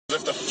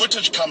If the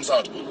footage comes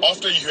out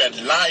after you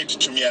had lied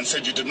to me and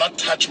said you did not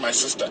touch my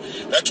sister,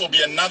 that will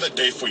be another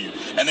day for you,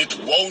 and it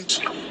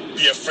won't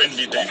be a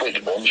friendly day for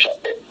you.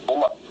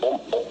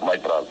 My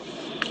brother.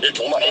 It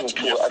will not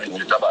be a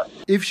friendly day.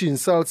 If she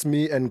insults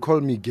me and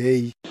call me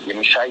gay,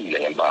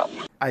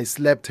 I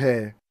slapped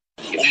her.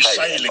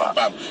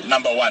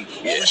 Number one,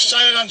 when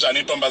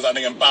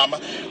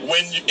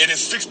it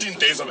is 16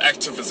 days of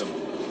activism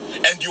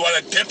and you are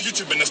a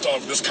deputy minister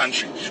of this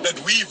country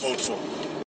that we vote for,